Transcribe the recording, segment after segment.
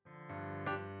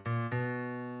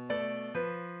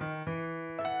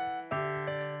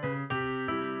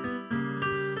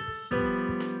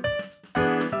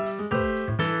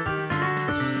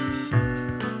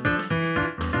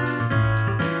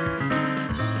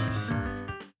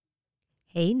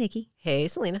Hey, Nikki. Hey,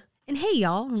 Selena. And hey,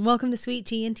 y'all, and welcome to Sweet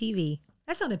Tea and TV.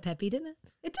 That sounded peppy, didn't it?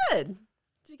 It did. Did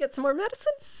you get some more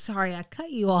medicine? Sorry, I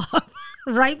cut you off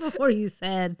right before you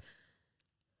said,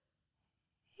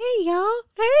 hey, y'all.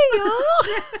 Hey, y'all.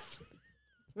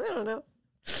 I don't know.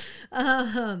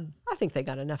 I think they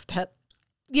got enough pep.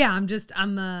 Yeah,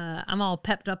 I'm all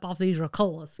pepped up off these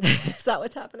Ricolas. Is that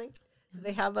what's happening? Do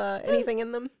they have anything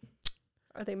in them?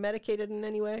 Are they medicated in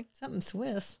any way? Something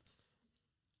Swiss.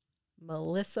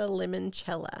 Melissa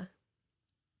Limoncello.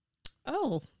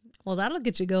 Oh, well, that'll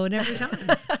get you going every time.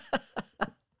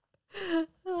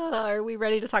 Are we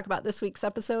ready to talk about this week's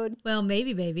episode? Well,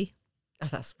 maybe, baby. Oh,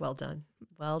 that's well done.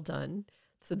 Well done.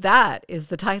 So that is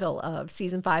the title of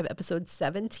Season 5, Episode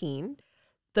 17.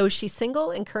 Though she's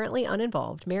single and currently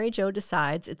uninvolved, Mary Jo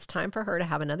decides it's time for her to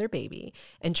have another baby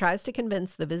and tries to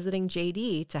convince the visiting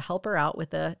JD to help her out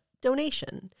with a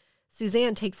donation.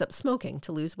 Suzanne takes up smoking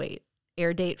to lose weight.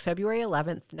 Air date February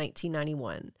 11th,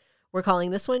 1991. We're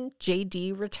calling this one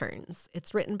JD Returns.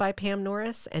 It's written by Pam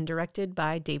Norris and directed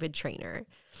by David Traynor.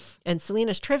 And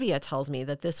Selena's trivia tells me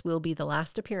that this will be the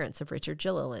last appearance of Richard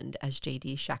Gilliland as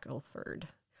JD Shackelford.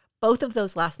 Both of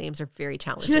those last names are very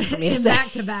challenging for me to say.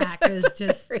 Back to back is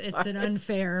just, it's an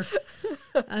unfair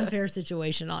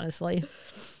situation, honestly.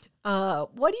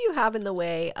 What do you have in the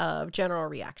way of general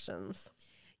reactions?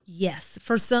 Yes.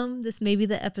 For some, this may be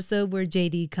the episode where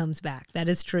JD comes back. That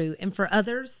is true. And for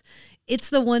others, it's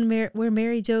the one where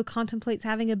Mary Jo contemplates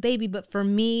having a baby. But for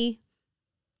me,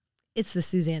 it's the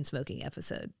Suzanne smoking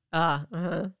episode.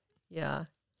 Yeah.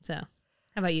 So, how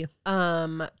about you?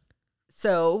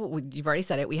 So you've already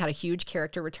said it. We had a huge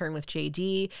character return with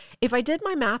JD. If I did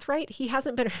my math right, he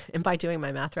hasn't been, and by doing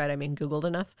my math right, I mean Googled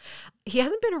enough. He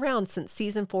hasn't been around since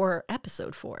season 4,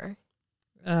 episode 4.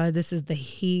 This is the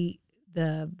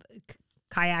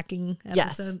kayaking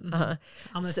episode. Yes. I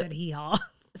almost said hee-haw.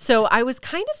 So I was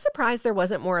kind of surprised there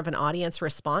wasn't more of an audience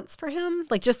response for him.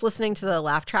 Like just listening to the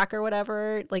laugh track or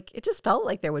whatever, like it just felt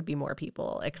like there would be more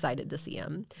people excited to see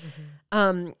him.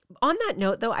 Mm-hmm. On that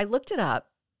note, though, I looked it up.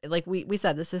 Like we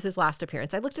said, this is his last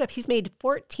appearance. I looked it up. He's made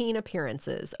 14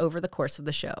 appearances over the course of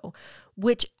the show,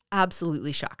 which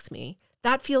absolutely shocks me.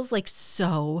 That feels like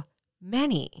so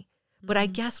many. But I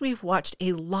guess we've watched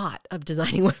a lot of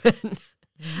Designing Women.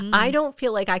 Mm-hmm. I don't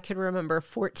feel like I could remember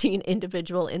 14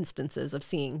 individual instances of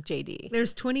seeing JD.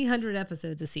 There's 2,000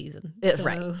 episodes a season.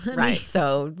 Right.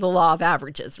 So the law of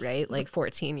averages, right? Like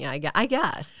 14. Yeah, I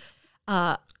guess.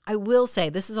 I will say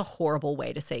this is a horrible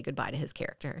way to say goodbye to his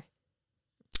character.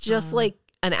 Just like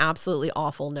an absolutely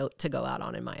awful note to go out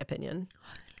on, in my opinion.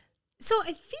 So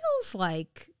it feels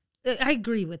like I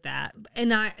agree with that.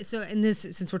 And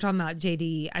since we're talking about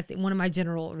JD, I think one of my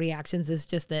general reactions is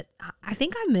just that I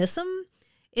think I miss him.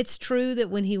 It's true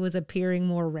that when he was appearing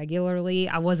more regularly,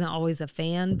 I wasn't always a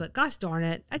fan, but gosh darn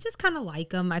it, I just kind of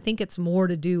like him. I think it's more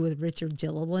to do with Richard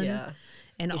Gilliland. Yeah.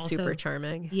 And he's also super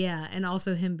charming. Yeah. And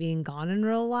also him being gone in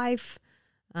real life.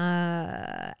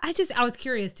 I was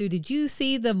curious too. Did you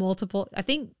see the multiple? I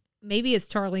think maybe it's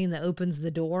Charlene that opens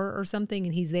the door or something,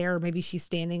 and he's there. Or maybe she's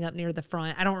standing up near the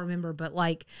front. I don't remember, but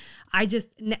like, I've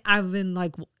been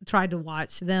like tried to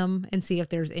watch them and see if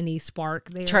there's any spark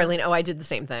there. Charlene. Oh, I did the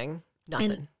same thing.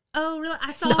 Nothing. Oh, really?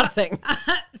 I saw nothing.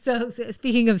 So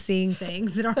speaking of seeing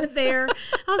things that aren't there,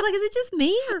 I was like, is it just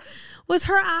me, or was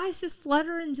her eyes just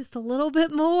fluttering just a little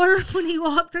bit more when he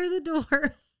walked through the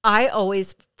door? I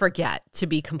always forget to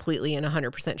be completely and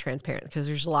 100% transparent because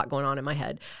there's a lot going on in my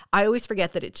head. I always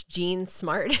forget that it's Jean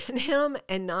Smart in him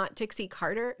and not Dixie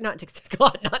Carter. Not Dixie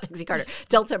Carter.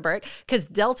 Delta Burke. Because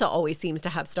Delta always seems to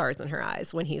have stars in her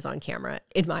eyes when he's on camera,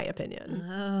 in my opinion.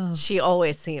 Oh. She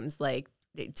always seems like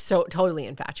so totally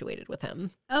infatuated with him.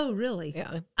 Oh, really?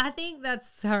 Yeah. I think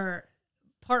that's her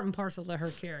part and parcel to her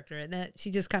character, and that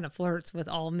she just kind of flirts with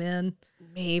all men.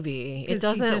 Maybe it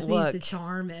doesn't. She just needs to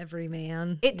charm every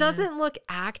man. It doesn't look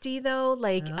acty though.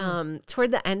 Like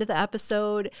toward the end of the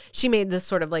episode, she made this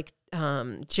sort of like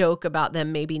joke about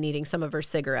them maybe needing some of her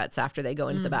cigarettes after they go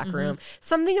into the back room.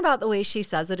 Something about the way she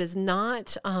says it is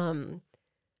not.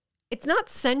 It's not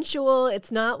sensual.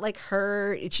 It's not like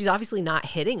her. She's obviously not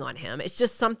hitting on him. It's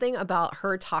just something about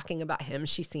her talking about him.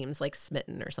 She seems like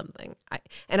smitten or something.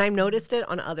 And I've noticed it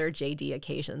on other JD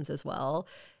occasions as well.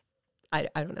 I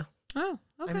don't know. Oh,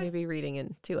 okay. I may be reading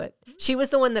into it. She was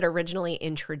the one that originally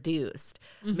introduced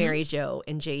Mary Jo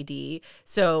and JD.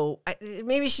 So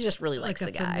maybe she just really likes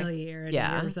the guy. Familiarity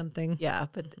or something. Yeah,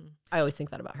 but I always think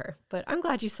that about her. But I'm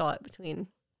glad you saw it between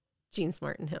Jean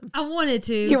Smart and him. I wanted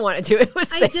to. You wanted to. It was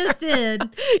there. I just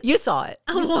did. You saw it.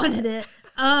 I wanted it.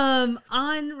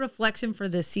 On reflection for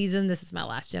this season, this is my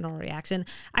last general reaction.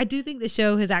 I do think the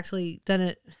show has actually done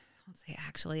it. say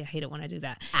actually. I hate it when I do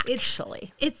that.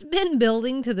 Actually. It's been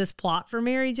building to this plot for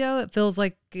Mary Jo. It feels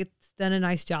like it's done a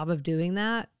nice job of doing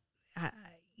that.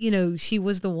 She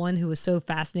was the one who was so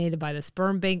fascinated by the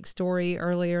sperm bank story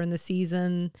earlier in the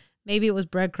season. Maybe it was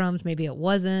breadcrumbs, maybe it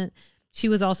wasn't. She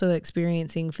was also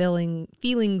experiencing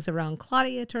feelings around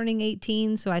Claudia turning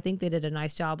 18, so I think they did a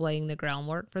nice job laying the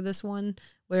groundwork for this one.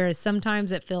 Whereas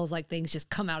sometimes it feels like things just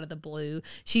come out of the blue.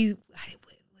 She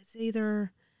was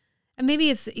either, and maybe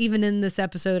it's even in this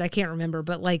episode, I can't remember,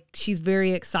 but like she's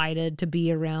very excited to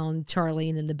be around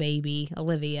Charlene and the baby,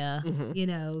 Olivia,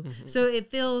 So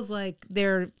it feels like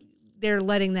they're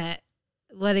letting the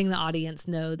audience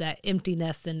know that empty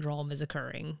nest syndrome is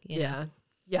occurring. Yeah,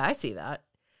 I see that.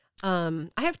 I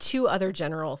have two other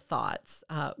general thoughts.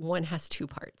 One has two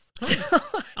parts.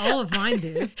 All of mine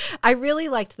do. I really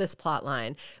liked this plot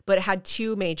line, but had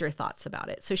two major thoughts about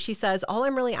it. So she says, all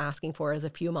I'm really asking for is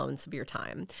a few moments of your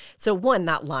time. So one,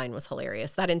 that line was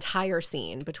hilarious. That entire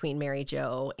scene between Mary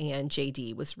Jo and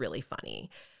JD was really funny.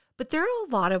 But there are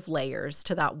a lot of layers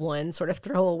to that one sort of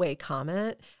throwaway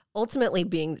comment. Ultimately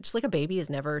being just like a baby is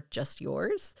never just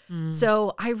yours.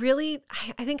 So I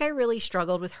think I really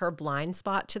struggled with her blind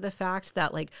spot to the fact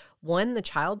that like, one, the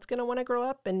child's going to want to grow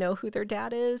up and know who their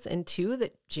dad is. And two,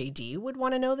 that JD would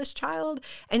want to know this child.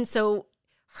 And so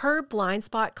her blind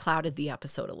spot clouded the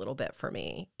episode a little bit for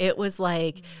me. It was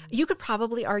like, you could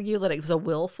probably argue that it was a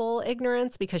willful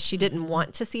ignorance because she didn't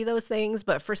want to see those things.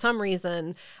 But for some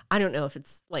reason, I don't know if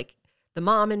it's like the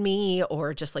mom in me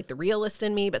or just like the realist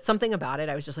in me, but something about it,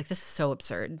 I was just like, this is so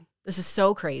absurd. This is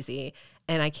so crazy.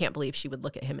 And I can't believe she would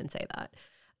look at him and say that.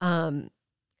 And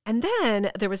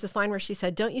then there was this line where she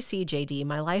said, don't you see, JD,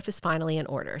 my life is finally in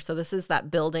order. So this is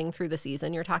that building through the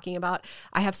season you're talking about.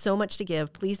 I have so much to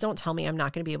give. Please don't tell me I'm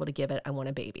not going to be able to give it. I want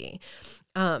a baby.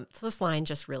 So this line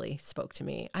just really spoke to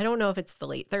me. I don't know if it's the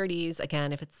late 30s,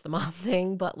 again, if it's the mom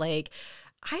thing, but like,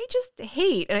 I just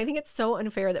hate, and I think it's so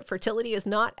unfair that fertility is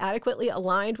not adequately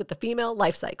aligned with the female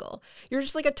life cycle. You're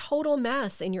just like a total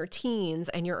mess in your teens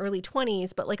and your early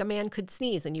 20s, but like a man could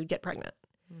sneeze and you'd get pregnant.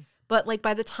 But like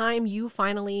by the time you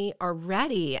finally are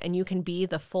ready and you can be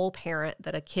the full parent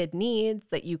that a kid needs,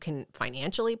 that you can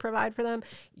financially provide for them,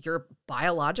 your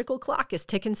biological clock is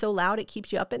ticking so loud it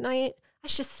keeps you up at night.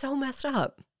 That's just so messed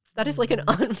up. That is like an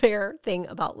unfair thing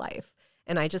about life.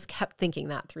 And I just kept thinking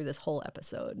that through this whole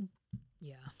episode.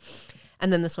 Yeah.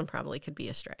 And then this one probably could be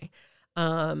a stray.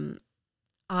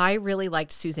 I really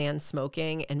liked Suzanne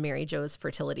smoking and Mary Jo's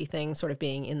fertility thing sort of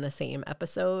being in the same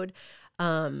episode.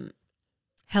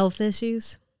 Health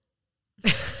issues.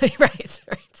 Right.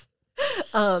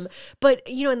 But,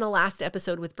 in the last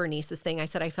episode with Bernice's thing, I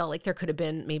said I felt like there could have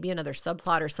been maybe another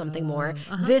subplot or something more.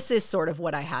 This is sort of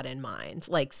what I had in mind.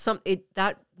 Like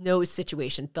that nose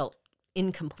situation felt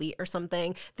incomplete or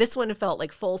something. This one felt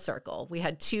like full circle. We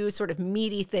had two sort of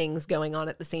meaty things going on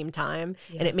at the same time,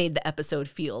 and it made the episode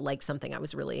feel like something I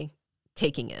was really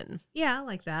taking in. Yeah, I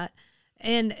like that.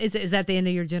 And is that the end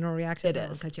of your general reaction? It is.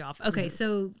 I'll cut you off. Okay,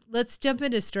 so let's jump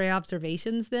into stray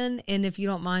observations then. And if you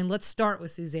don't mind, let's start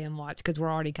with Suzanne Watch because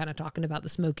we're already kind of talking about the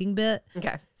smoking bit.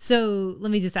 Okay. So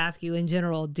let me just ask you in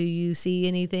general, do you see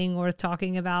anything worth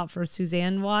talking about for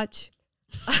Suzanne Watch?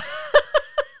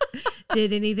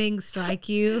 Did anything strike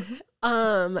you?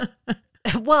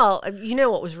 Well,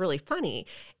 what was really funny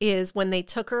is when they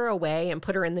took her away and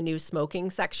put her in the new smoking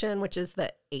section, which is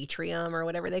the atrium or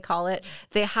whatever they call it,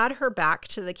 they had her back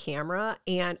to the camera,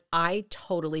 and I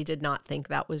totally did not think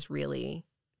that was really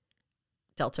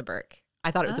Delta Burke.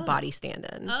 I thought it was a body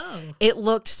stand-in. Oh. It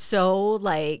looked so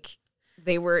like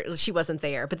she wasn't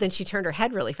there, but then she turned her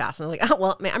head really fast, and I'm like, oh,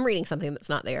 well, man, I'm reading something that's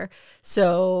not there.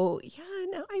 So, yeah.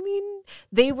 No, I mean,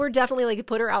 they were definitely like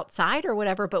put her outside or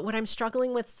whatever. But what I'm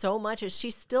struggling with so much is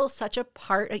she's still such a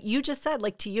part. You just said,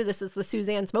 like, to you, this is the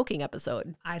Suzanne smoking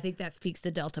episode. I think that speaks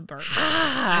to Delta Burke.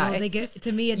 I don't think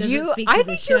to me, it doesn't speak to I the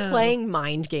think show. You're playing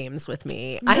mind games with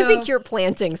me. No. I think you're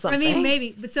planting something. I mean,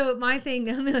 maybe. So my thing,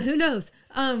 who knows?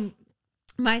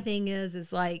 My thing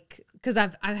is like, because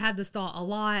I've had this thought a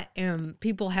lot, and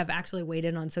people have actually weighed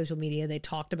in on social media. They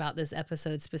talked about this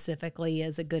episode specifically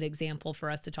as a good example for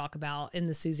us to talk about in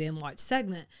the Suzanne Watch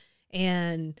segment.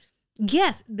 And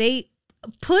yes, they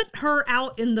put her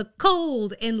out in the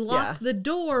cold and locked the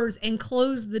doors and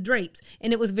closed the drapes.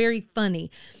 And it was very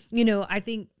funny. I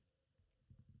think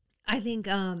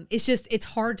it's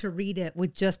hard to read it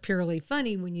with just purely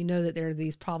funny when you know that there are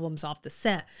these problems off the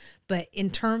set. But in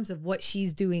terms of what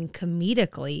she's doing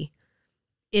comedically,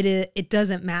 it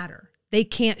doesn't matter. They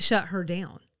can't shut her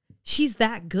down. She's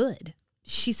that good.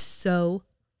 She's so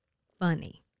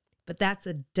funny. But that's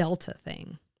a Delta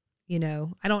thing, You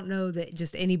know, I don't know that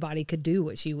just anybody could do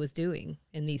what she was doing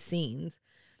in these scenes.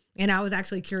 And I was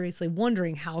actually curiously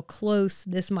wondering how close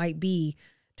this might be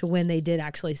to when they did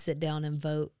actually sit down and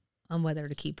vote on whether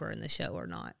to keep her in the show or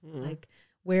not. Like,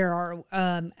 where are,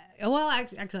 well,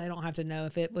 actually, I don't have to know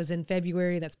if it was in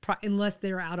February. That's unless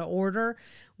they're out of order.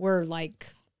 We're like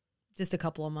just a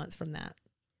couple of months from that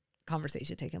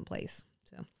conversation taking place.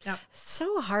 So, yeah.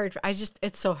 So hard.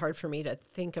 It's so hard for me to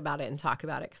think about it and talk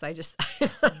about it. Cause I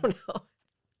don't know.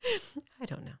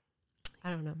 I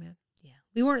don't know, man. Yeah.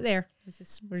 We weren't there.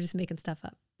 We're just making stuff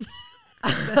up.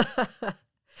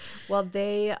 Well,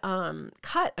 they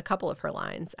cut a couple of her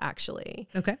lines, actually.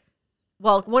 Okay.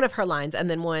 Well, one of her lines and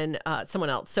then one, someone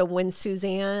else. So when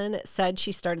Suzanne said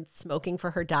she started smoking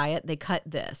for her diet, they cut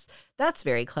this. That's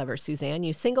very clever, Suzanne.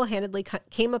 You single-handedly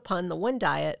came upon the one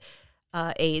diet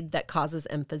aid that causes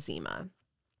emphysema.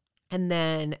 And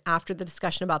then after the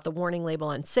discussion about the warning label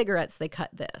on cigarettes, they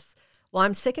cut this. Well,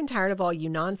 I'm sick and tired of all you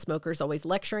non-smokers always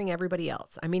lecturing everybody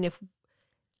else. I mean, if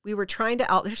we were trying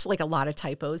to there's like a lot of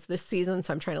typos this season,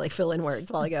 so I'm trying to like fill in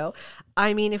words while I go.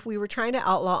 I mean, if we were trying to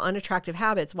outlaw unattractive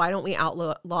habits, why don't we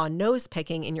outlaw nose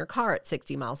picking in your car at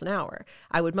 60 miles an hour?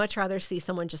 I would much rather see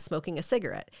someone just smoking a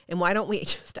cigarette. And why don't we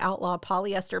just outlaw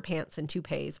polyester pants and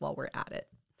toupees while we're at it?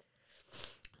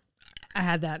 I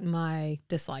had that in my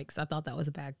dislikes. I thought that was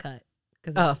a bad cut.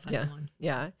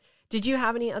 Yeah. Did you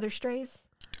have any other strays?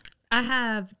 I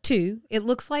have two. It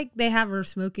looks like they have her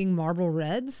smoking Marlboro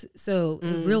Reds, so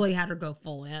it really had her go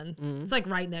full in. It's like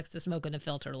right next to smoking a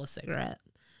filterless cigarette.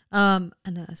 And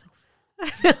I was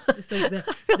like, it's like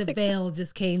the veil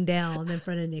just came down in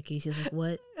front of Nikki. She's like,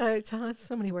 "What?"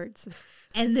 So many words.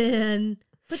 And then,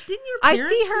 but didn't your parents I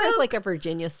see her smoke? as like a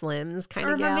Virginia Slims kind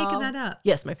of gal. Am I making that up?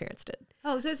 Yes, my parents did.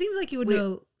 Oh, so it seems like you would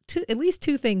know at least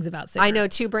two things about cigarettes. I know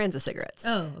two brands of cigarettes.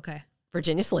 Oh, okay.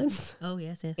 Virginia Slims. Oh,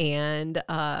 yes. And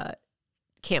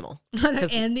Camel.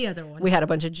 And the other one. We had a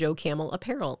bunch of Joe Camel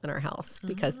apparel in our house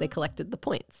because they collected the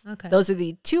points. Okay. Those are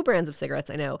the two brands of cigarettes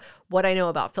I know. What I know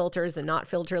about filters and not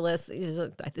filterless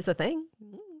is a thing.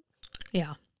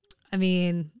 Yeah. I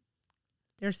mean,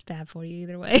 they're bad for you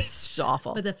either way. It's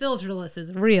awful. But the filterless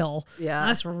is real. Yeah.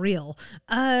 That's real.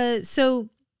 So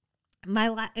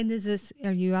and is this,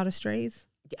 are you out of strays?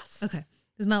 Yes. Okay.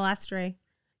 This is my last stray.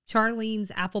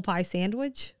 Charlene's apple pie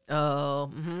sandwich. Oh,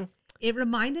 mm-hmm. It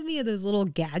reminded me of those little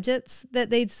gadgets that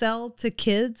they'd sell to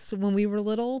kids when we were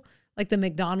little, like the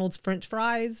McDonald's French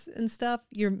fries and stuff.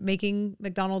 You're making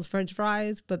McDonald's French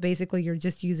fries, but basically you're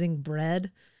just using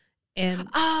bread. And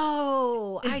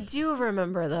I do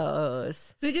remember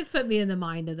those. So it just put me in the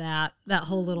mind of that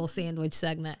whole little sandwich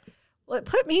segment. Well, it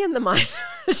put me in the mind.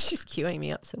 She's queuing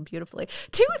me up so beautifully.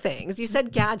 Two things. You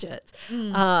said gadgets.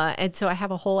 And so I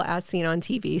have a whole As Seen on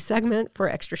TV segment for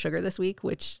Extra Sugar this week,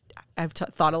 which I've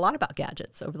thought a lot about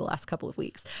gadgets over the last couple of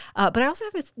weeks. But I also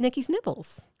have Nikki's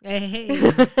Nibbles. Hey.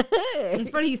 It's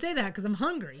funny you say that because I'm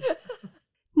hungry.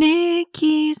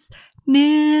 Nikki's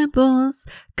Nibbles.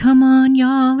 Come on,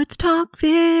 y'all. Let's talk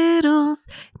fiddles.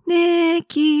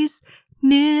 Nikki's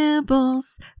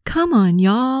Nibbles. Come on,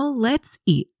 y'all. Let's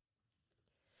eat.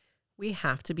 We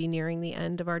have to be nearing the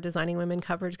end of our Designing Women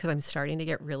coverage because I'm starting to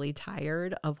get really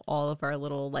tired of all of our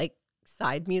little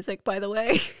side music, by the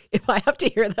way. If I have to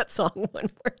hear that song one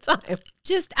more time.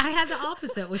 I had the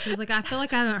opposite, which was I feel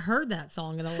like I haven't heard that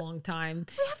song in a long time.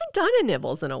 We haven't done a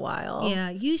Nibbles in a while.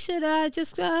 Yeah, you should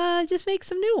just make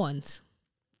some new ones.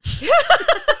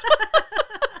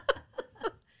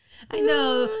 I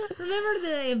know. Remember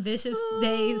the ambitious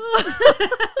days?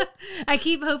 I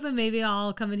keep hoping maybe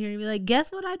I'll come in here and be like,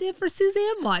 guess what I did for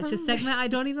Suzanne Watch, a segment I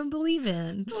don't even believe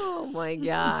in. Oh my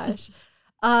gosh.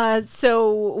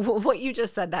 So what you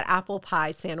just said, that apple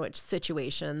pie sandwich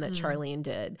situation that Charlene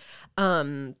did,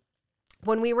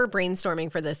 when we were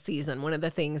brainstorming for this season, one of the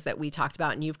things that we talked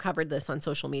about, and you've covered this on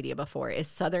social media before, is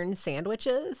Southern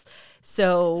sandwiches.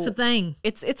 So it's a thing.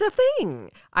 It's a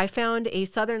thing. I found a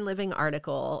Southern Living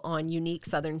article on unique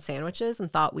Southern sandwiches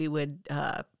and thought we would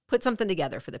put something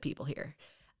together for the people here.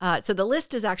 So the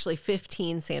list is actually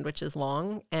 15 sandwiches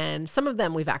long, and some of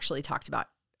them we've actually talked about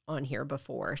on here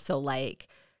before. So like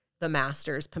the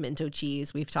Masters pimento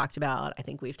cheese we've talked about. I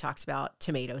think we've talked about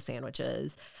tomato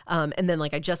sandwiches. And then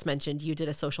like I just mentioned, you did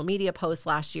a social media post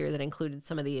last year that included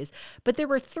some of these. But there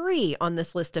were 3 on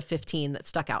this list of 15 that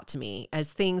stuck out to me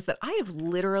as things that I have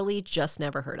literally just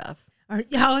never heard of.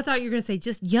 Yeah, I thought you were going to say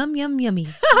just yum, yummy.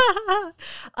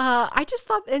 I just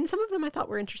thought, and some of them I thought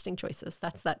were interesting choices.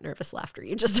 That's that nervous laughter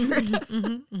you just heard.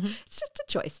 It's just a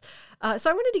choice. So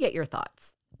I wanted to get your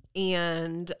thoughts.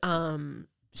 And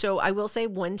So I will say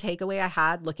one takeaway I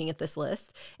had looking at this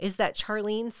list is that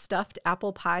Charlene's stuffed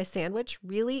apple pie sandwich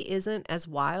really isn't as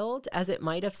wild as it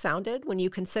might have sounded when you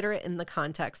consider it in the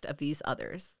context of these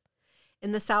others.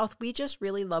 In the South, we just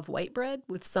really love white bread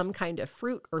with some kind of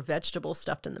fruit or vegetable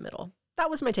stuffed in the middle. That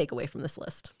was my takeaway from this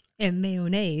list. And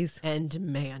mayonnaise.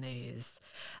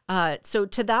 So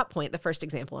to that point, the first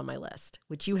example on my list,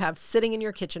 which you have sitting in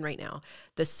your kitchen right now,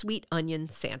 the sweet onion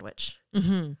sandwich.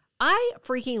 Mm-hmm. I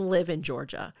freaking live in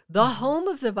Georgia, the home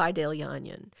of the Vidalia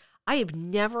onion. I have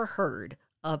never heard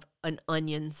of an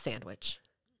onion sandwich.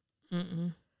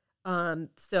 Mm-mm.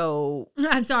 So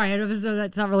I'm sorry, I know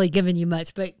that's not really giving you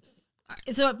much, but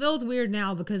so it feels weird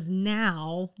now because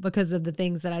of the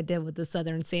things that I did with the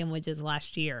Southern sandwiches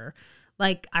last year,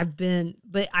 like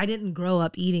but I didn't grow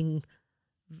up eating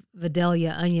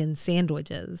Vidalia onion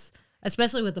sandwiches,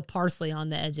 especially with the parsley on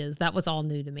the edges. That was all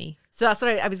new to me. So that's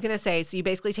what I was going to say. So you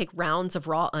basically take rounds of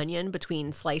raw onion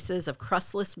between slices of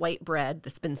crustless white bread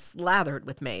that's been slathered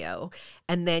with mayo,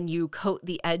 and then you coat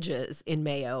the edges in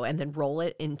mayo and then roll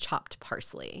it in chopped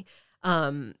parsley.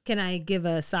 Can I give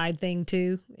a side thing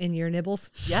too in your nibbles?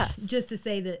 Yes. Just to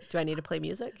say that. Do I need to play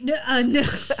music? No.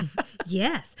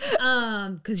 Yes.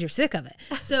 Because you're sick of it.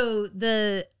 So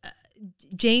the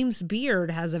James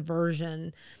Beard has a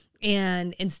version,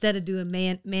 and instead of doing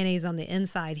mayonnaise on the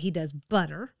inside, he does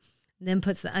butter, then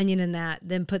puts the onion in that,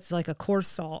 then puts like a coarse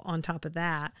salt on top of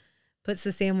that, puts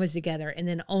the sandwich together, and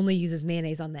then only uses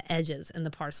mayonnaise on the edges and the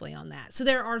parsley on that. So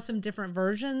there are some different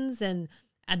versions, and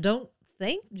I don't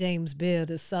think James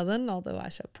Beard is Southern, although I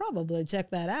should probably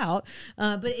check that out.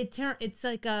 But it's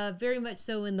like very much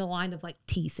so in the line of like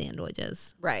tea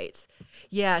sandwiches. Right.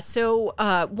 Yeah. So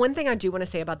one thing I do want to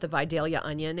say about the Vidalia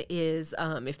onion is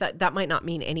if that might not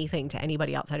mean anything to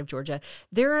anybody outside of Georgia,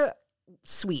 they're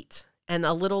sweet and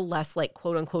a little less like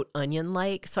quote unquote onion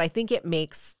like. So I think it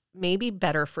makes maybe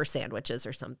better for sandwiches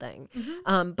or something.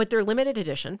 Mm-hmm. But they're limited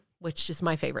edition, which is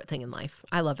my favorite thing in life.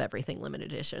 I love everything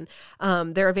limited edition.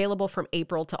 They're available from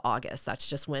April to August. That's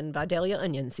just when Vidalia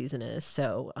onion season is.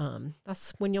 So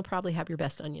that's when you'll probably have your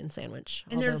best onion sandwich.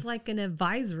 And there's like an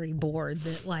advisory board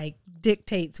that like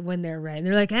dictates when they're ready. And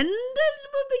they're like, and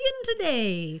we'll begin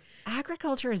today.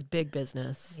 Agriculture is big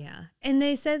business. Yeah. And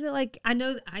they said that like, I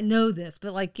know this,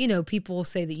 but like, people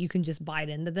say that you can just bite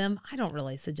into them. I don't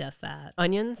really suggest that.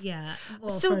 Onions? Yeah.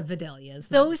 Well, so for Vidalias.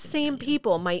 Those same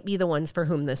people might be the ones for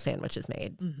whom this sandwich is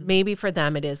made. Mm-hmm. Maybe for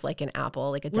them it is like an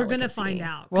apple, like a delicacy. We're going to find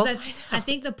out. I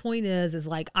think the point is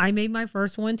like I made my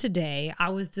first one today. I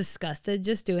was disgusted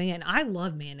just doing it. And I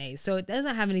love mayonnaise. So it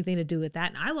doesn't have anything to do with that.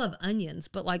 And I love onions,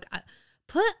 but like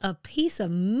put a piece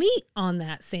of meat on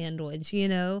that sandwich,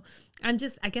 I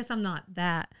guess I'm not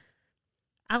that.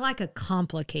 I like a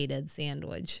complicated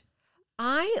sandwich.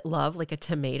 I love like a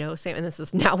tomato sandwich. And this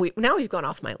is now we've gone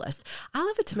off my list. I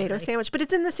love a tomato sandwich, but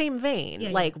it's in the same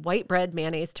vein, like white bread,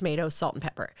 mayonnaise, tomato, salt, and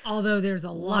pepper. Although there's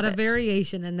a lot of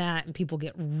variation in that, and people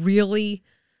get really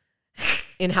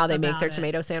in how they make their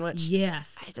tomato sandwich.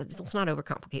 Yes, let's not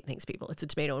overcomplicate things, people. It's a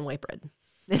tomato and white bread.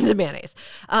 It's a mayonnaise.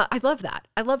 I love that.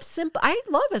 I love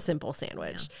a simple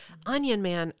sandwich. Yeah. Onion,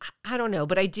 man, I don't know,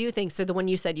 but I do think so. The one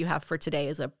you said you have for today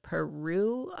is a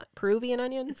Peruvian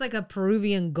onion. It's like a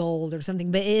Peruvian gold or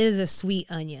something, but it is a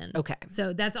sweet onion. Okay,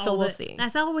 so that's all. So we'll see.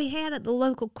 That's all we had at the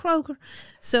local Kroger.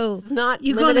 So it's not.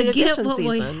 You're going to get what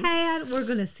we had. We're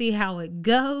going to see how it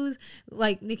goes.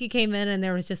 Like Nikki came in and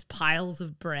there was just piles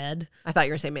of bread. I thought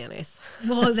you were going to say mayonnaise.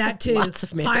 Well, that too. Lots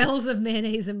of mayonnaise. Piles of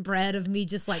mayonnaise and bread of me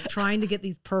just like trying to get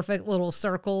these perfect little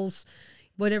circles.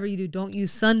 Whatever you do, don't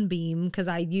use Sunbeam because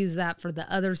I use that for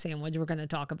the other sandwich we're going to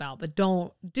talk about. But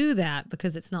don't do that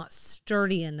because it's not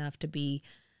sturdy enough to be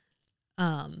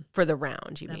for the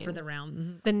round. You mean for the round?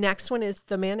 Mm-hmm. The next one is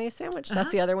the mayonnaise sandwich.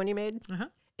 That's the other one you made.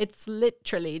 It's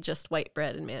literally just white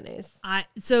bread and mayonnaise. But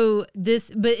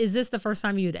is this the first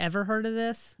time you had ever heard of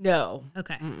this? No.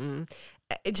 Okay.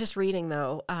 Just reading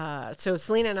though. So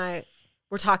Selena and I.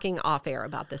 We're talking off air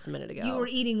about this a minute ago. You were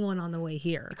eating one on the way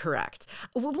here. Correct.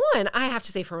 One, I have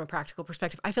to say from a practical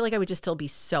perspective, I feel like I would just still be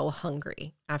so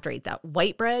hungry after I ate that.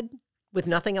 White bread with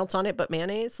nothing else on it but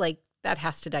mayonnaise, like that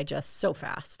has to digest so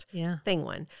fast. Yeah. Thing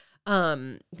one.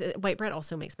 The white bread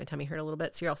also makes my tummy hurt a little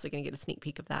bit, so you're also going to get a sneak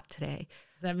peek of that today.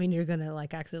 Does that mean you're going to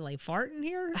like accidentally fart in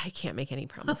here? I can't make any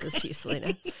promises to you,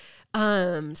 Selena.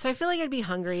 So I feel like I'd be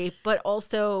hungry, but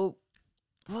also,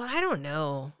 well, I don't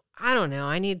know.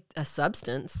 I need a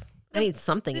substance. I need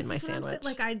something in my sandwich.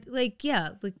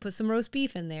 Put some roast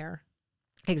beef in there.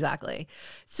 Exactly.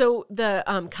 So the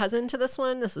cousin to this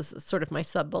one, this is sort of my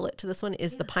sub bullet to this one,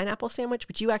 is the pineapple sandwich,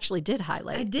 which you actually did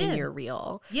highlight in your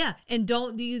reel. Yeah, and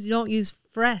don't use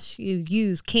fresh. You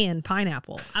use canned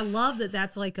pineapple. I love that.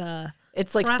 That's like a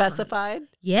It's like preference. specified.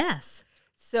 Yes.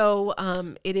 So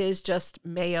it is just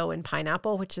mayo and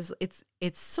pineapple, which is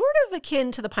it's sort of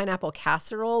akin to the pineapple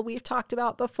casserole we've talked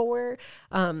about before.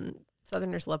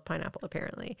 Southerners love pineapple,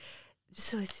 apparently.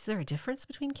 So is there a difference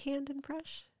between canned and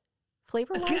fresh?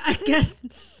 Flavor-wise? I guess.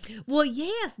 Well,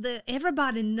 yes,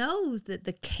 everybody knows that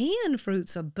the canned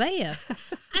fruits are best.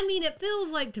 I mean, it feels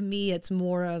like to me it's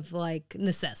more of like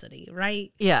necessity,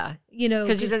 right? Yeah. You know,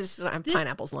 Because you just don't have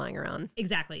pineapples lying around.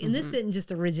 Exactly. And this didn't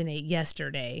just originate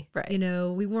yesterday. Right. You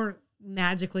know, we weren't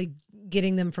magically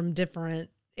getting them from different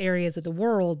areas of the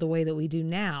world the way that we do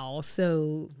now.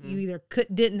 So you either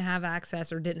didn't have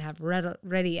access or didn't have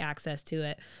ready access to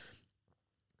it.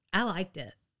 I liked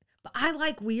it. But I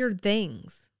like weird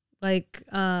things. Like,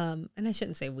 and I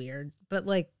shouldn't say weird, but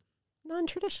like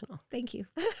Non-traditional. Thank you.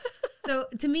 So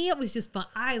to me, it was just fun.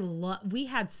 We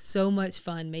had so much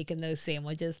fun making those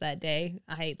sandwiches that day.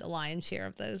 I ate the lion's share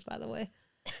of those, by the way.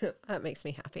 That makes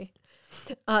me happy.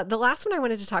 The last one I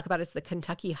wanted to talk about is the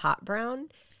Kentucky Hot Brown.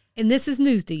 And this is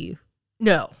news to you.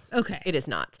 No. Okay. It is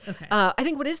not. Okay. I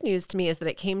think what is news to me is that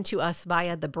it came to us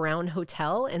via the Brown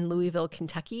Hotel in Louisville,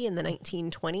 Kentucky in the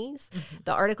 1920s. Mm-hmm.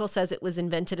 The article says it was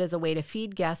invented as a way to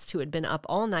feed guests who had been up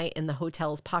all night in the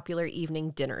hotel's popular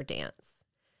evening dinner dance.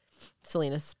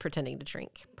 Selena's pretending to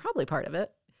drink. Probably part of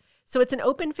it. So it's an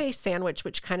open-faced sandwich,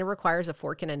 which kind of requires a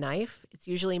fork and a knife. It's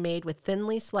usually made with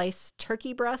thinly sliced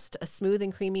turkey breast, a smooth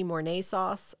and creamy Mornay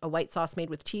sauce, a white sauce made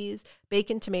with cheese,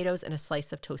 bacon, tomatoes, and a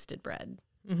slice of toasted bread.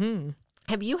 Mm-hmm.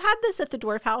 Have you had this at the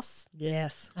Dwarf House?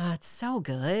 Yes. Oh, it's so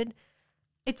good.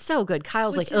 It's so good.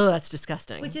 Kyle's oh, that's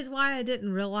disgusting. Which is why I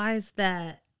didn't realize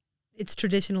that it's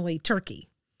traditionally turkey.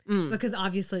 Because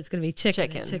obviously it's going to be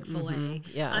chicken at Chick-fil-A.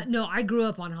 Mm-hmm. Yeah. No, I grew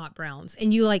up on hot browns,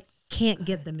 and you can't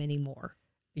get them anymore.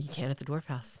 You can at the Dwarf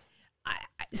House.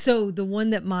 So the one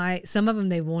that some of them,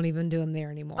 they won't even do them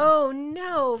there anymore. Oh,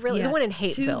 no, really? Yeah. The one in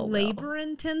Hateville. Too labor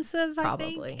intensive, I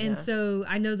Probably, think. And so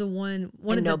I know the one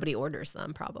and nobody orders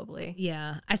them, probably.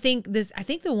 Yeah. I think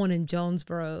the one in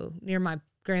Jonesboro near my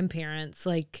grandparents,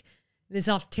 this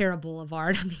off Terra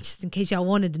Boulevard, I mean, just in case y'all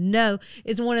wanted to know,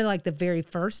 is one of the very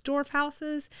first Dwarf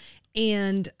houses.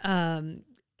 And when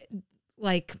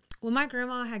my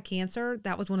grandma had cancer,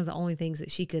 that was one of the only things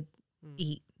that she could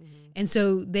eat. Mm-hmm. And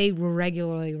so they were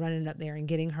regularly running up there and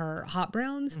getting her hot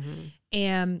browns. Mm-hmm.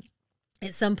 And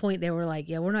at some point they were like,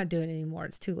 yeah, we're not doing it anymore.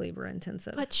 It's too labor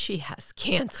intensive. But she has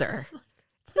cancer.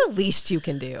 It's the least you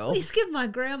can do. At least give my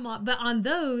grandma. But on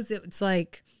those, it's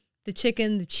like the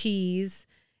chicken, the cheese,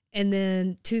 and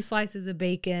then 2 slices of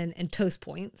bacon and toast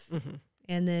points. Mm-hmm.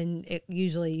 And then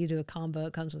usually you do a combo.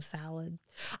 It comes with salad.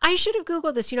 I should have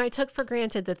Googled this. I took for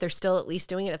granted that they're still at least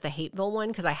doing it at the Hateville one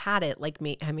because I had it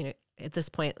at this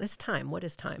point, what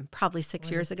is time? Probably 6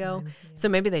 years ago. Yeah. So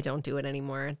maybe they don't do it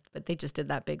anymore, but they just did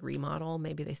that big remodel.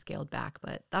 Maybe they scaled back,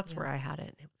 but that's where I had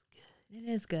it. It was good. It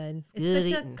is good. It's good such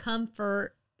eating.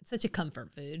 It's such a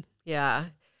comfort food. Yeah.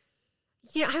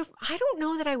 Yeah, I don't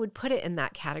know that I would put it in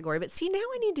that category, but see, now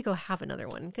I need to go have another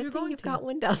one. Good thing you've got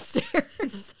one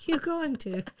downstairs. You're going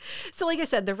to. So like I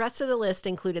said, the rest of the list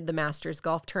included the Masters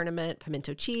Golf Tournament,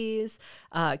 pimento cheese,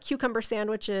 cucumber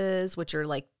sandwiches, which are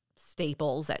like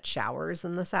staples at showers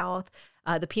in the South,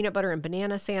 the peanut butter and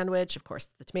banana sandwich, of course,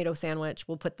 the tomato sandwich.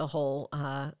 We'll put the whole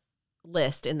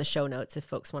list in the show notes if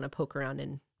folks want to poke around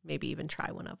and maybe even try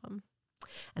one of them.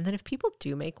 And then if people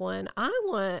do make one, I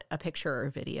want a picture or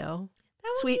video.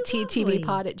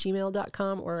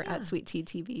 SweetTeaTVPod@gmail.com or at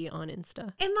SweetTeaTV on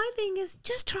Insta. And my thing is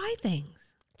just try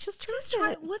things. Just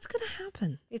try it. What's going to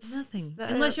happen? It's nothing.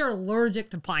 Unless you're allergic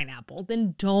to pineapple,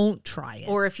 then don't try it.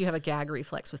 Or if you have a gag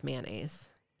reflex with mayonnaise.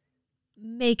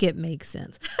 Make it make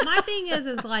sense. My thing is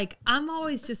I'm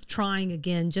always just trying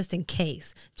again, just in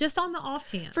case, just on the off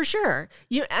chance. For sure.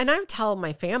 And I tell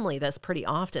my family this pretty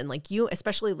often,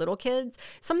 especially little kids,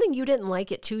 something you didn't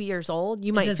like at 2 years old,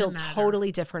 you might feel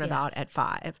totally different about at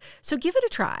 5. So give it a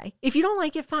try. If you don't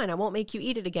like it, fine. I won't make you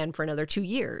eat it again for another 2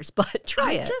 years, but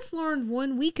try it. I just learned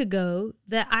 1 week ago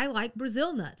that I like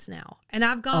Brazil nuts now. And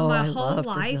I've gone my whole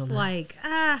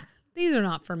life these are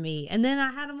not for me. And then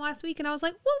I had them last week and I was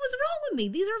like, what was wrong with me?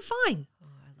 These are fine. Oh,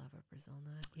 I love a Brazil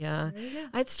nut. Yeah.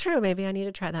 It's true. Maybe I need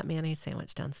to try that mayonnaise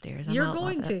sandwich downstairs. You're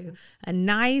going to. A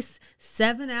nice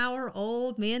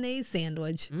 7-hour-old mayonnaise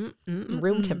sandwich.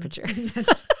 Room temperature.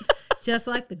 Just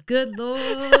like the good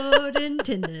Lord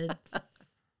intended.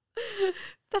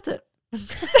 That's it.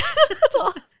 That's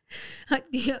all.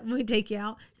 We take you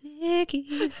out.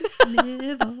 Nicky's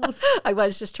nibbles. I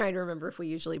was just trying to remember if we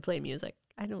usually play music.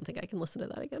 I don't think I can listen to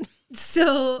that again.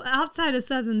 So outside of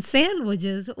Southern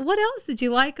sandwiches, what else did you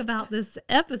like about this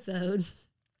episode?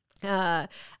 I'm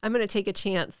going to take a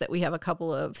chance that we have a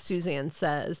couple of Suzanne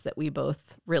says that we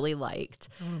both really liked.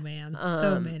 Oh, man.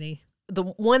 So many. The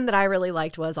one that I really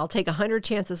liked was, I'll take 100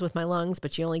 chances with my lungs,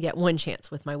 but you only get one chance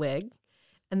with my wig.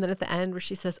 And then at the end where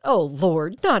she says, oh,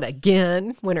 Lord, not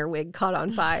again, when her wig caught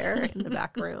on fire in the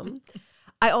back room.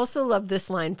 I also love this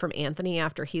line from Anthony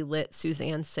after he lit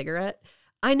Suzanne's cigarette.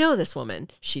 I know this woman.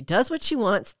 She does what she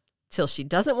wants till she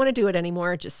doesn't want to do it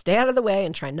anymore. Just stay out of the way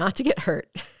and try not to get hurt.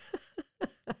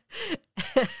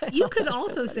 You could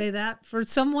also say that for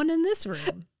someone in this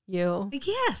room. You?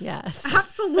 Yes. Yes.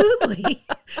 Absolutely.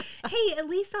 Hey, at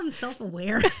least I'm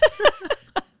self-aware.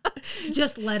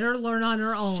 Just let her learn on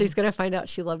her own. She's going to find out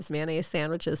she loves mayonnaise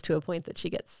sandwiches to a point that she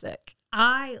gets sick.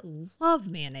 I love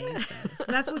mayonnaise, though.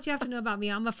 So that's what you have to know about me.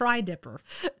 I'm a fry dipper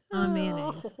on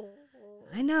mayonnaise.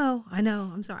 I know.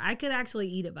 I'm sorry. I could actually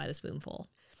eat it by the spoonful.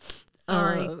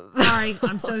 Sorry.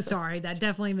 I'm so sorry. That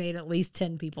definitely made at least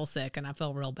 10 people sick, and I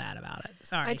feel real bad about it.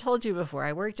 Sorry. I told you before,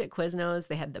 I worked at Quiznos.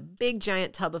 They had the big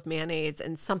giant tub of mayonnaise,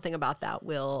 and something about that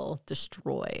will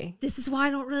destroy. This is why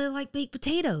I don't really like baked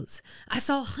potatoes. I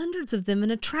saw hundreds of them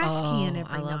in a trash can every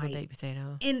night. I love a baked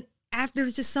potato. And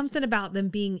there's just something about them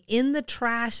being in the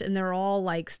trash, and they're all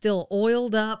like still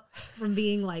oiled up from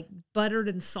being like buttered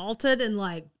and salted, and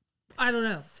like, I don't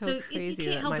know. So crazy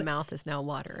that my mouth is now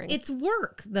watering. It's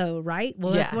work, though, right?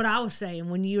 Well, that's what I was saying.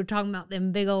 When you were talking about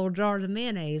them big old jars of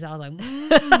mayonnaise, I was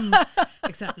like,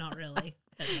 except not really.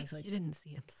 Actually, you didn't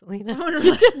see him, Selena.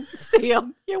 You didn't see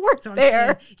him. You weren't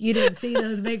there. You didn't see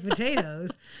those baked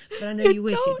potatoes, but I know you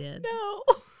wish you did. No.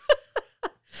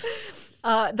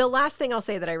 The last thing I'll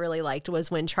say that I really liked was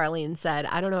when Charlene said,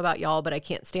 I don't know about y'all, but I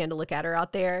can't stand to look at her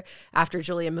out there. After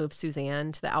Julia moved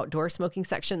Suzanne to the outdoor smoking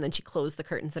section, then she closed the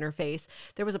curtains in her face.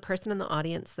 There was a person in the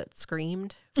audience that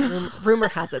screamed. Rumor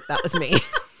has it that was me,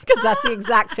 because that's the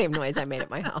exact same noise I made at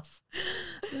my house.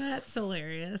 That's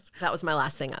hilarious. That was my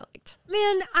last thing I liked.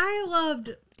 Man, I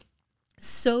loved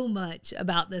so much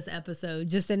about this episode,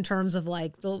 just in terms of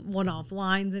like the one-off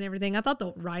lines and everything. I thought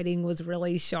the writing was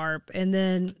really sharp, and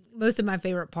then most of my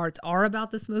favorite parts are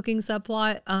about the smoking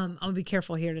subplot. I'm gonna be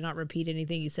careful here to not repeat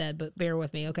anything you said, but bear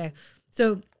with me, okay?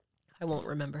 So I won't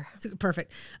remember.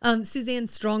 Perfect.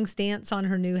 Suzanne's strong stance on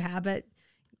her new habit.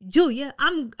 Julia,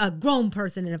 I'm a grown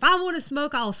person, and if I want to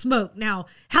smoke, I'll smoke. Now,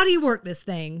 how do you work this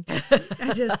thing?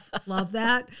 I just love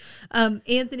that.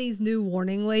 Anthony's new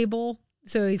warning label.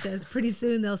 So he says, pretty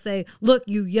soon they'll say, look,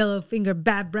 you yellow-fingered,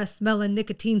 bad breath-smelling,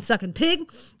 nicotine-sucking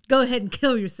pig, go ahead and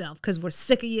kill yourself, because we're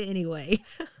sick of you anyway.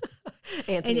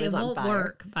 Anthony and was it on won't fire.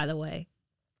 work, by the way.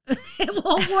 It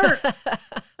won't work.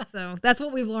 So that's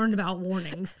what we've learned about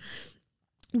warnings.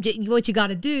 What you got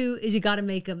to do is you got to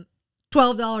make them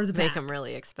 $12 a pack. Make them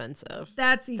really expensive.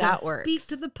 You got works. Speak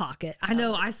to the pocket. I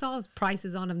know. I saw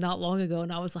prices on them not long ago,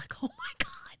 and I was like, oh my God.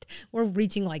 We're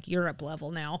reaching like Europe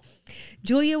level now.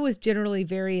 Julia was generally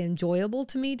very enjoyable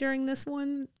to me during this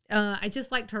one. I just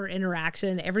liked her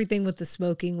interaction. Everything with the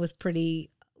smoking was pretty,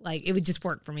 like, it would just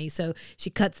work for me. So she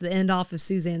cuts the end off of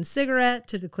Suzanne's cigarette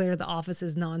to declare the office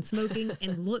is non-smoking.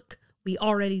 And look, we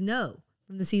already know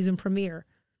from the season premiere,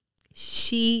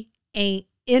 she ain't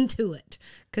into it,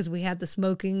 because we had the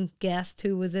smoking guest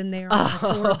who was in there on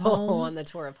the tour of homes. On the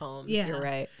tour of homes. Yeah. You're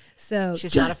right. So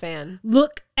she's not a fan.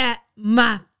 Look at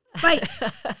my face.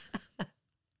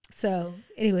 So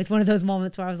anyway, it's one of those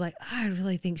moments where I was like, I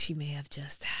really think she may have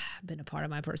just been a part of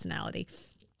my personality.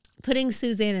 Putting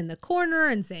Suzanne in the corner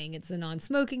and saying it's a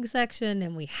non-smoking section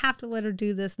and we have to let her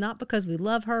do this, not because we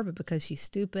love her, but because she's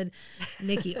stupid.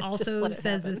 Nikki also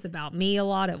says this about me a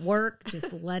lot at work.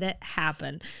 Just let it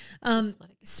happen.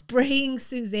 Spraying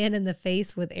Suzanne in the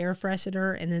face with air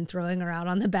freshener and then throwing her out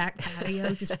on the back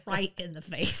patio, just right in the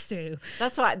face too.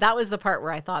 That's why that was the part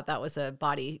where I thought that was a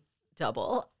body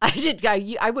double.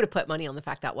 I would have put money on the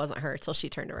fact that wasn't her till she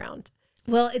turned around.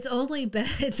 Well, it's only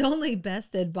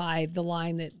bested by the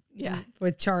line that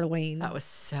with Charlene. That was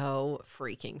so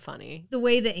freaking funny. The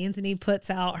way that Anthony puts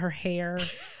out her hair,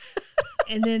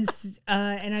 and then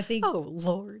and I think, oh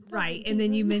Lord, right? And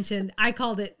then you mentioned, I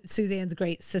called it Suzanne's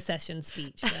great secession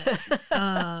speech.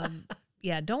 But,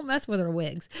 yeah, don't mess with her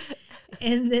wigs.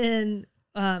 And then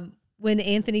when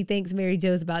Anthony thinks Mary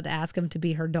Jo's about to ask him to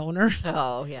be her donor,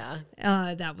 oh yeah,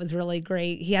 that was really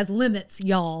great. He has limits,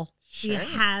 y'all. Sure.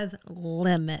 He has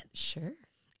limits. Sure.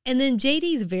 And then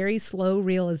JD's very slow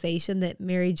realization that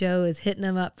Mary Jo is hitting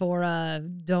him up for a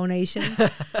donation.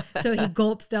 So he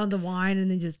gulps down the wine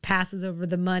and then just passes over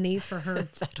the money for her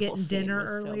getting dinner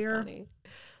earlier.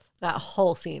 So That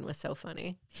whole scene was so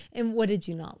funny. And what did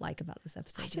you not like about this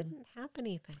episode? I didn't have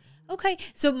anything. Okay,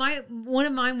 so one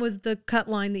of mine was the cut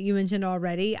line that you mentioned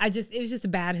already. It was just a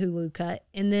bad Hulu cut,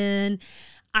 and then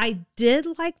I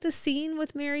did like the scene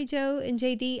with Mary Jo and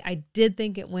JD. I did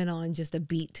think it went on just a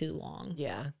beat too long.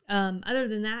 Yeah. Other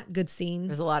than that, good scene.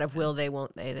 There's a lot of will they,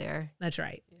 won't they there. That's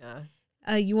right.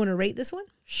 Yeah. You want to rate this one?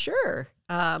 Sure.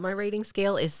 My rating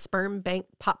scale is sperm bank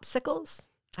popsicles.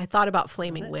 I thought about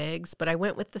flaming wigs, but I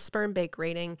went with the sperm bank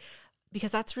rating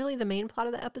because that's really the main plot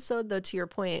of the episode, though, to your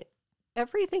point.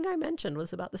 Everything I mentioned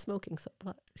was about the smoking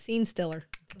subplot. Scene stiller.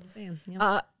 That's what I'm saying. Yep.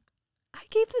 I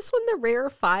gave this one the rare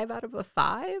 5 out of a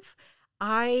 5.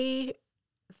 I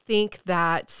think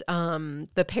that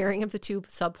the pairing of the two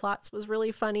subplots was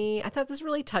really funny. I thought this was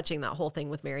really touching, that whole thing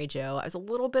with Mary Jo. I was a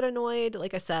little bit annoyed,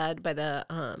 like I said, by the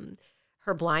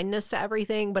her blindness to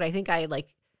everything, but I think I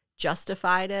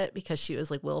justified it because she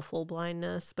was willful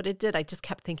blindness. But I just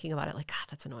kept thinking about it God,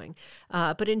 that's annoying.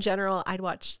 But in general, I'd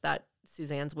watch that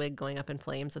Suzanne's wig going up in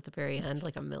flames at the very end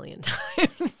a million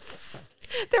times.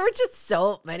 There were just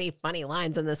so many funny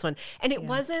lines in this one. And it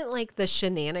wasn't the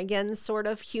shenanigans sort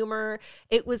of humor.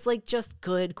 It was just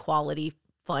good quality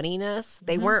funniness.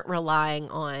 They weren't relying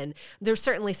on, there's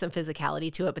certainly some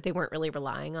physicality to it, but they weren't really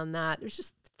relying on that. There's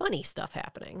just funny stuff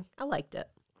happening. I liked it.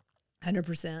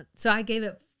 100%. So I gave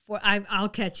it I'll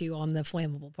catch you on the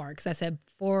flammable part because I said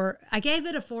I gave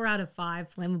it a 4 out of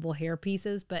 5 flammable hair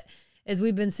pieces, but as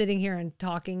we've been sitting here and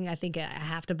talking, I think I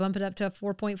have to bump it up to a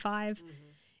 4.5. Mm-hmm.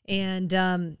 And,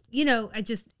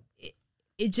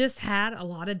 it just had a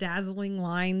lot of dazzling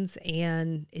lines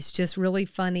and it's just really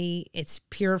funny. It's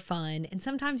pure fun. And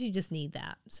sometimes you just need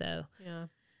that. So, yeah.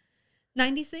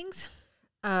 90s things.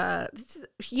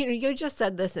 You just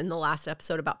said this in the last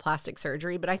episode about plastic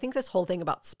surgery, but I think this whole thing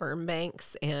about sperm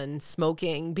banks and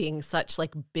smoking being such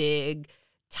big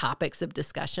topics of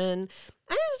discussion,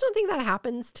 I just don't think that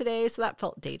happens today. So that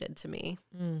felt dated to me.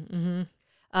 Mm-hmm.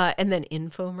 And then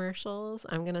infomercials.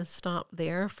 I'm going to stop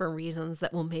there for reasons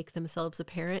that will make themselves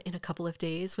apparent in a couple of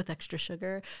days with extra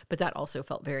sugar. But that also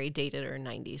felt very dated or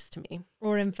 90s to me.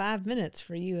 Or in 5 minutes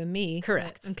for you and me.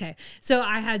 Correct. Okay. So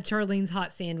I had Charlene's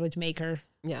hot sandwich maker.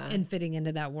 Yeah. And fitting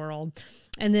into that world.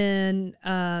 And then,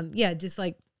 just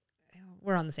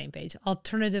we're on the same page.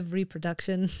 Alternative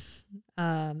reproduction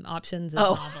options is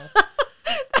novel.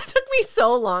 That took me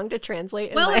so long to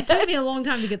translate. It took me a long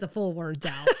time to get the full words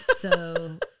out.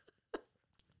 So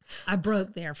I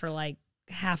broke there for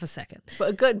half a second.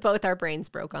 But good, both our brains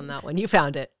broke on that one. You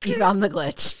found it. You found the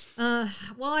glitch.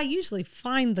 Well, I usually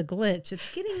find the glitch.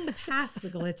 It's getting past the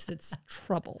glitch that's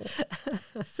trouble.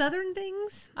 Southern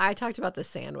things? I talked about the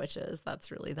sandwiches. That's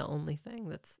really the only thing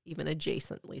that's even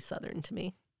adjacently Southern to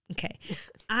me. Okay.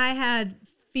 I had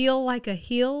feel like a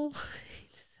heel.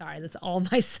 Sorry, that's all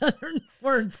my Southern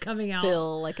words coming out.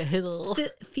 Feel like a hill.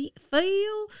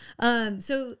 Feel.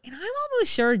 So, and I'm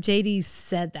almost sure JD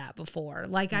said that before.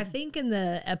 I think in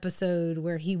the episode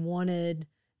where he wanted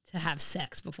to have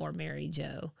sex before Mary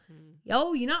Jo.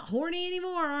 Oh, you're not horny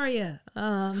anymore, are you?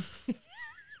 Good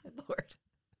Lord.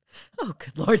 Oh,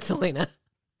 good Lord, Selena.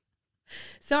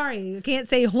 Sorry, I can't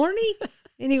say horny.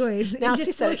 Anyways, now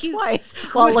she said it twice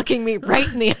while looking me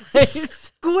right in the eyes.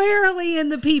 Squarely in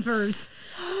the peepers.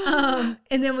 And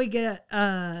then we get,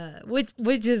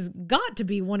 which has got to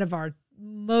be one of our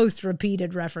most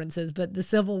repeated references, but the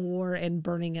Civil War and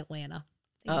burning Atlanta.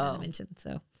 I mentioned.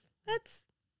 So that's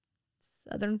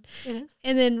Southern. It is.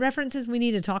 And then references we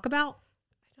need to talk about.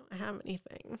 I don't have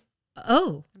anything.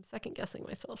 Oh. I'm second guessing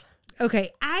myself.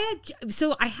 Okay. I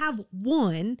have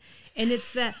one, and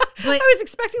it's that. But I was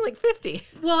expecting 50.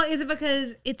 Well, is it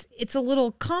because it's a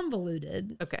little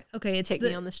convoluted? Okay. Take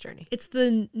me on this journey. It's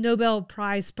the Nobel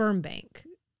Prize sperm bank.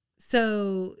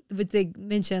 So, but they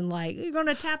mentioned you're going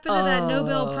to tap into that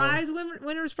Nobel Prize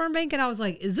winner sperm bank, and I was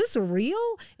like, is this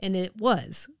real? And it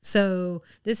was. So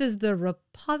this is the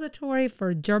repository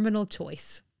for germinal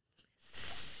choice.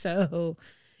 So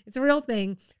it's a real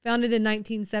thing, founded in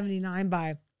 1979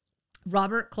 by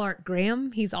Robert Clark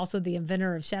Graham. He's also the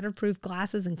inventor of shatterproof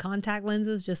glasses and contact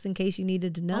lenses, just in case you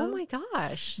needed to know. Oh my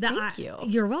gosh. Thank you.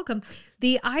 You're welcome.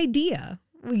 The idea,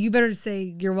 you better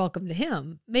say you're welcome to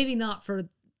him. Maybe not for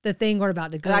the thing we're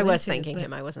about to go into. I was thanking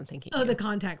him. I wasn't thinking him. The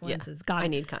contact lenses. Yeah, Got it. I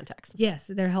need contacts. Yes,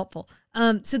 they're helpful.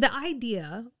 So the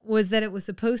idea was that it was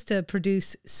supposed to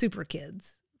produce super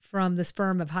kids from the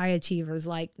sperm of high achievers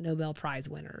like Nobel Prize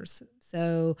winners.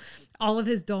 So all of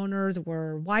his donors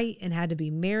were white and had to be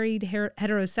married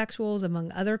heterosexuals,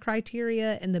 among other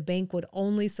criteria, and the bank would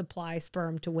only supply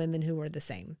sperm to women who were the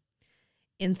same.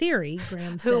 In theory,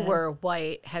 Graham said. Who were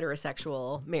white,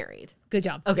 heterosexual, married. Good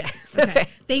job. Okay. Okay. Okay.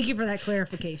 Thank you for that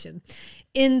clarification.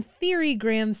 In theory,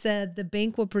 Graham said the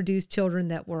bank will produce children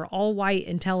that were all white,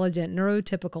 intelligent,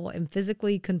 neurotypical, and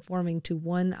physically conforming to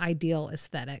one ideal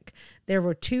aesthetic. There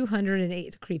were 208,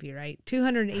 it's creepy, right?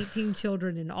 218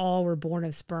 children in all were born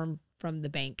of sperm from the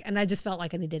bank. And I just felt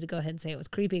like I needed to go ahead and say it was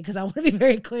creepy because I want to be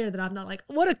very clear that I'm not like,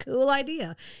 what a cool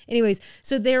idea. Anyways,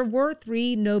 so there were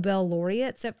 3 Nobel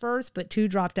laureates at first, but 2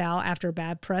 dropped out after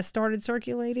bad press started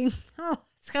circulating. Oh,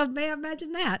 so may I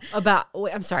imagine that?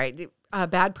 I'm sorry,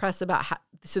 bad press about how,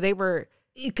 so they were.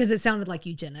 Because it sounded like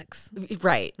eugenics.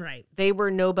 Right. Right. They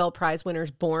were Nobel Prize winners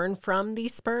born from the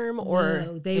sperm or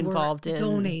No, they involved were in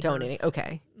donators. donating.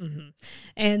 Okay. Mm-hmm.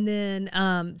 And then,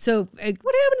 so What happened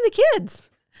to the kids?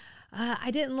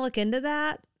 I didn't look into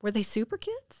that. Were they super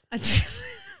kids?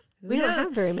 We don't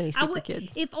have very many super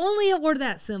kids. If only it were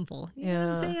that simple. You know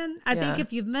what I'm saying? I think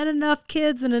if you've met enough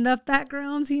kids and enough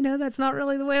backgrounds, you know, that's not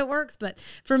really the way it works. But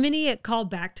for many, it called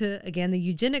back to, again, the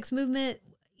eugenics movement.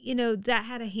 You know, that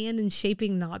had a hand in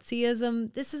shaping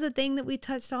Nazism. This is a thing that we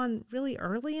touched on really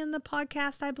early in the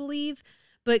podcast, I believe.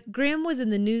 But Graham was in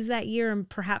the news that year and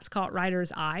perhaps caught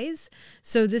writers' eyes.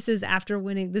 So this is after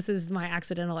winning. This is my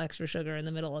accidental extra sugar in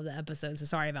the middle of the episode. So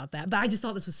sorry about that. But I just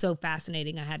thought this was so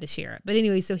fascinating. I had to share it. But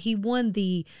anyway, so he won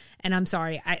and I'm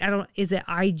sorry, I don't, is it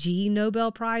IG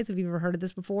Nobel Prize? Have you ever heard of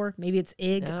this before? Maybe it's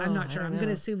IG. No, I'm not sure. I'm going to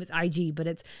know. assume it's IG, but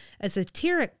it's a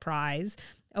satiric prize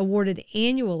awarded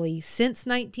annually since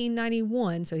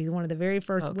 1991, so he's one of the very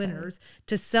first winners,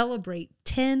 to celebrate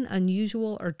 10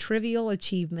 unusual or trivial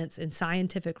achievements in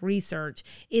scientific research.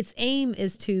 Its aim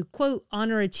is to, quote,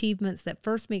 honor achievements that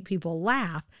first make people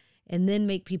laugh and then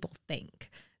make people think.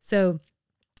 So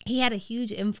he had a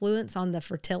huge influence on the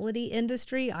fertility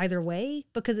industry either way,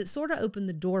 because it sort of opened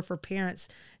the door for parents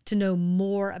to know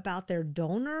more about their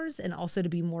donors and also to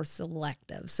be more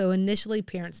selective. So initially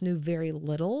parents knew very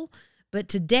little. But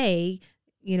today,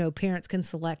 you know, parents can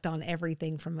select on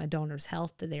everything from a donor's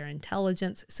health to their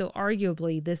intelligence. So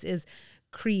arguably, this is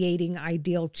creating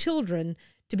ideal children.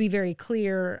 To be very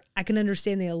clear, I can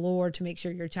understand the allure to make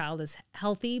sure your child is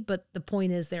healthy, but the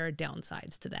point is there are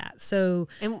downsides to that. So,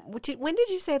 and when did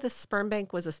you say the sperm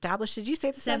bank was established? Did you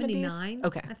say the 79? 70s?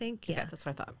 Okay. I think, yeah. That's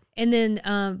what I thought. And then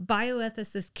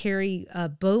bioethicist Carrie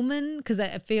Bowman, because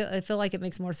I feel like it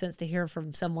makes more sense to hear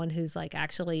from someone who's like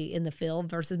actually in the field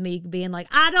versus me being like,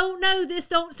 I don't know, this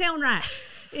don't sound right.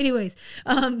 Anyways,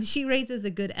 she raises a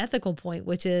good ethical point,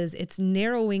 which is it's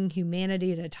narrowing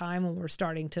humanity at a time when we're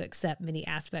starting to accept many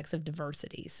aspects of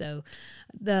diversity. So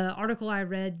the article I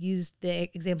read used the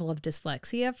example of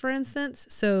dyslexia, for instance.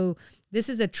 So this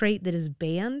is a trait that is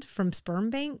banned from sperm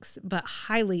banks, but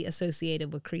highly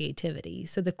associated with creativity.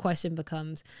 So the question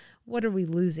becomes, what are we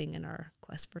losing in our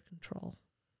quest for control?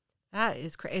 That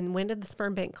is crazy. And when did the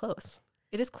sperm bank close?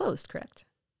 It is closed, correct?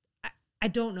 I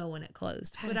don't know when it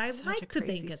closed, but I like to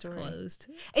think it's closed.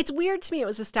 It's weird to me. It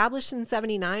was established in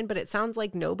 79, but it sounds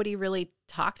like nobody really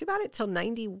talked about it till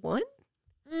 91.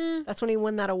 That's when he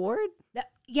won that award.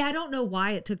 Yeah, I don't know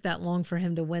why it took that long for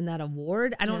him to win that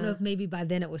award. I don't know if maybe by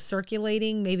then it was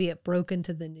circulating. Maybe it broke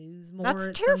into the news more.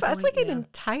 That's terrifying. That's like an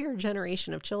entire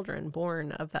generation of children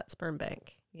born of that sperm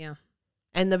bank. Yeah.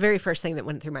 And the very first thing that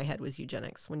went through my head was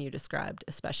eugenics when you described,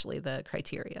 especially the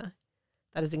criteria.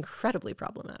 That is incredibly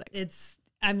problematic.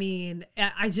 I mean,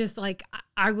 I just like,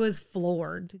 I was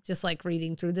floored just like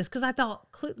reading through this because I thought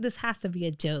this has to be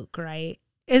a joke, right?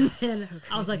 And then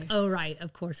I was like, oh, right,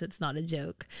 of course it's not a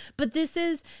joke. But this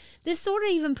sort of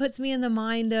even puts me in the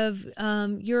mind of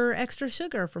your extra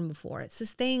sugar from before. It's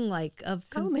this thing like of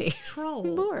control.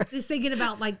 More. Just thinking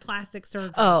about like plastic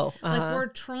surgery. Oh, like we're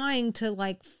trying to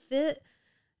like fit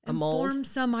and form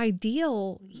some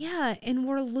ideal. Yeah. And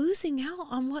we're losing out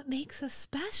on what makes us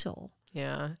special.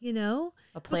 Yeah. You know?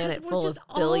 A planet full of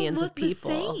billions of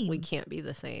people. We can't be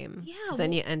the same. Yeah.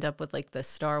 Then you end up with like the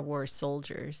Star Wars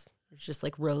soldiers. There's just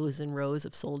like rows and rows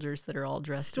of soldiers that are all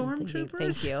dressed.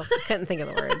 Stormtroopers? Thank you. Couldn't think of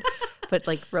the word. But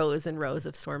like rows and rows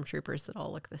of stormtroopers that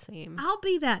all look the same. I'll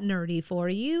be that nerdy for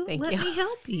you. Let me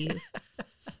help you.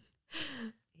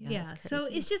 Yeah. So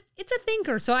it's a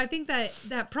thinker. So I think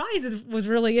that prize was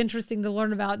really interesting to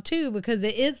learn about too, because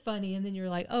it is funny. And then you're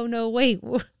like, oh no, wait,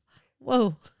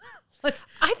 whoa. I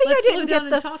think I didn't get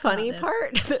the funny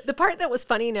part. The part that was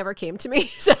funny never came to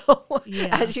me. So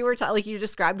as you were like you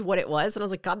described what it was, and I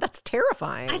was like, God, that's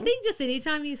terrifying. I think just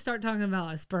anytime you start talking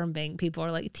about a sperm bank, people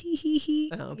are like, tee hee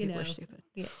hee. Oh, people are stupid.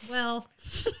 Yeah. Well,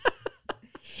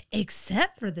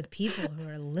 except for the people who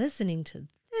are listening to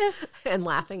this and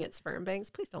laughing at sperm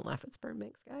banks. Please don't laugh at sperm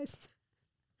banks, guys.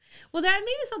 Well, maybe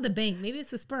it's not the bank. Maybe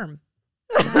it's the sperm.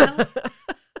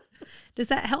 Does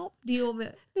that help? Do you want me?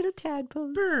 Little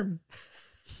tadpoles. Sperm.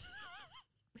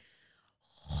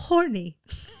 Horny.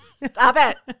 Stop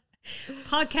it.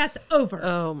 Podcast over.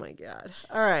 Oh my God.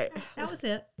 All right. That was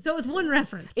it. So it was one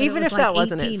reference. but Even it if was that like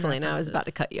wasn't it, 18 Selena, I was references. about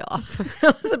to cut you off.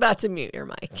 I was about to mute your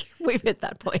mic. We've hit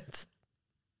that point.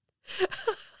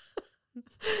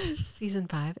 Season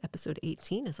 5, episode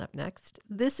 18 is up next.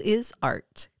 This is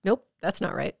art. Nope, that's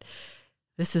not right.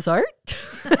 This is art.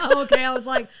 Oh, okay. I was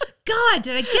like, God,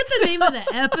 did I get the name of the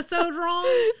episode wrong?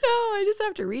 No, I just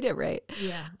have to read it right.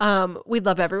 Yeah. We'd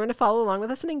love everyone to follow along with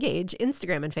us and engage.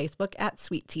 Instagram and Facebook at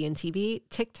Sweet Tea and TV,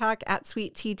 TikTok at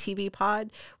Sweet Tea TV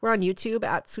Pod. We're on YouTube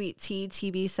at Sweet Tea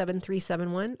TV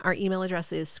 7371. Our email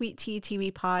address is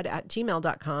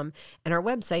sweetteatvpod@gmail.com, and our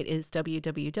website is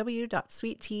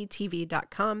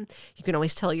www.sweetteatv.com. You can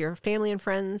always tell your family and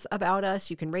friends about us.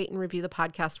 You can rate and review the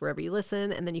podcast wherever you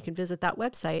listen, and then you can visit that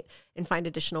website and find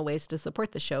additional ways to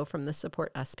support the show from the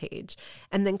Support Us page.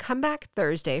 And then come back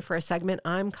Thursday for a segment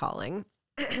I'm calling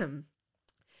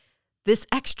This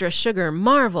Extra Sugar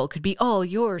Marvel Could Be All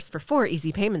Yours for 4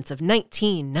 Easy Payments of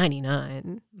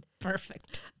 $19.99.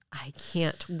 Perfect. I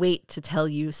can't wait to tell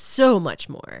you so much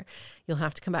more. You'll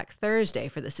have to come back Thursday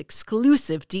for this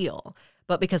exclusive deal.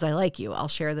 But because I like you, I'll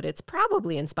share that it's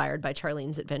probably inspired by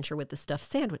Charlene's adventure with the stuffed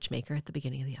sandwich maker at the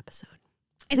beginning of the episode.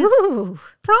 And it's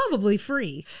probably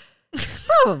free.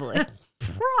 Probably.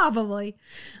 Probably.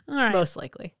 All right. Most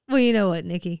likely. Well, you know what,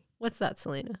 Nikki? What's that,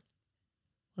 Selena?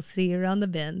 We'll see you around the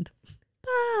bend.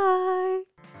 Bye.